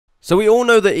So we all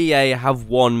know that EA have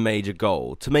one major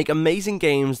goal, to make amazing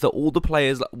games that all the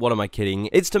players, what am I kidding,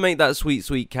 it's to make that sweet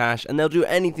sweet cash, and they'll do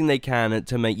anything they can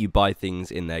to make you buy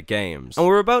things in their games. And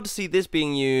we're about to see this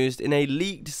being used in a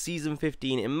leaked Season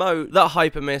 15 emote that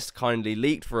Hypermist kindly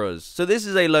leaked for us. So this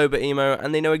is a Loba emote,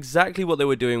 and they know exactly what they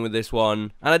were doing with this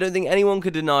one, and I don't think anyone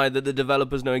could deny that the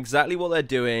developers know exactly what they're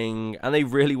doing, and they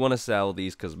really want to sell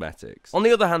these cosmetics. On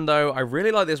the other hand though, I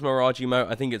really like this Mirage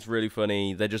emote. I think it's really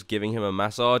funny. They're just giving him a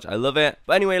massage. I love it.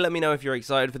 But anyway, let me know if you're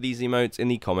excited for these emotes in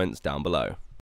the comments down below.